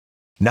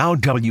Now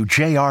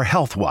WJR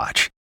Health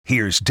Watch.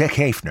 Here's Dick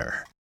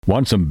Hafner.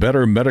 Want some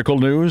better medical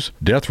news?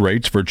 Death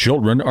rates for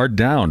children are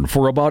down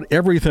for about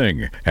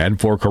everything.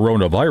 And for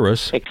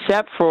coronavirus,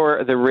 except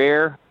for the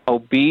rare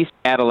obese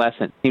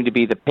adolescent, seem to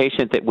be the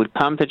patient that would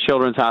come to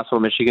Children's Hospital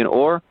of Michigan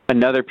or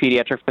another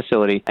pediatric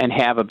facility and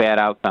have a bad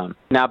outcome.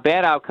 Now,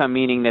 bad outcome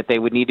meaning that they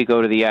would need to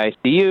go to the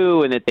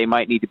ICU and that they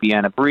might need to be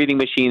on a breathing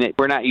machine.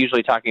 We're not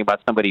usually talking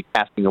about somebody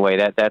passing away.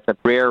 That's a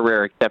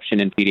rare exception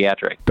in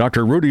pediatrics.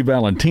 Dr. Rudy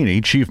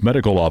Valentini, Chief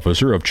Medical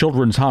Officer of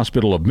Children's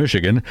Hospital of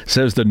Michigan,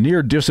 says the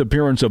near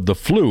disappearance of the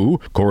flu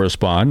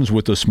corresponds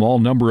with the small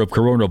number of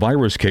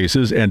coronavirus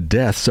cases and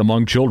deaths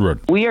among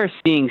children. We are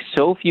seeing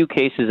so few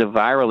cases of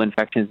viral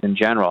infections in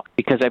general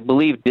because I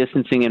believe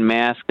distancing and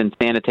masks and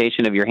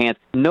sanitation of your hands,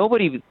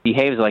 nobody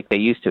behaves like they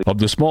used to. Of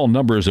the small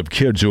numbers of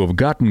kids who have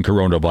gotten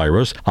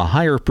coronavirus, a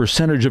higher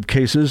percentage of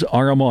cases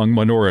are among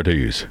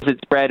minorities. It's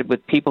spread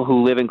with people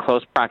who live in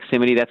close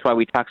proximity. That's why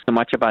we talk so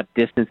much about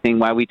distancing,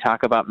 why we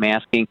talk about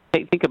masking.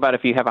 Think about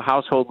if you have a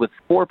household with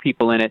 4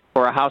 people in it,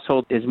 or a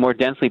household is more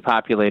densely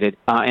populated,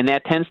 and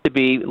that tends to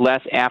be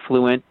less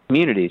affluent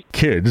communities.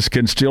 Kids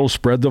can still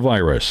spread the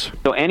virus.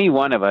 So any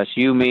one of us,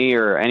 you, me,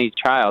 or any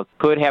child,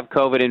 could have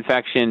COVID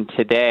infection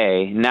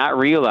today, not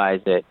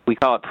realize it. We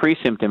call it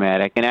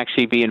pre-symptomatic, and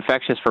actually be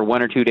infectious for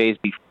 1 or 2 days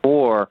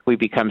before we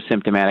become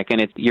symptomatic.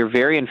 And you're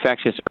very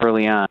infectious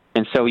early on.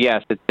 And so,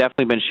 yes, it's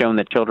definitely been shown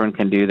that children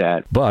can do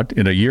that. But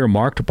in a year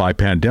marked by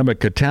pandemic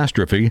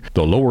catastrophe,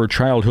 the lower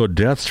childhood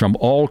deaths from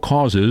all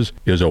causes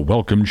is a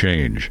welcome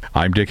change.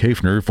 I'm Dick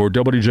Hafner for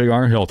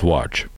WJR Health Watch.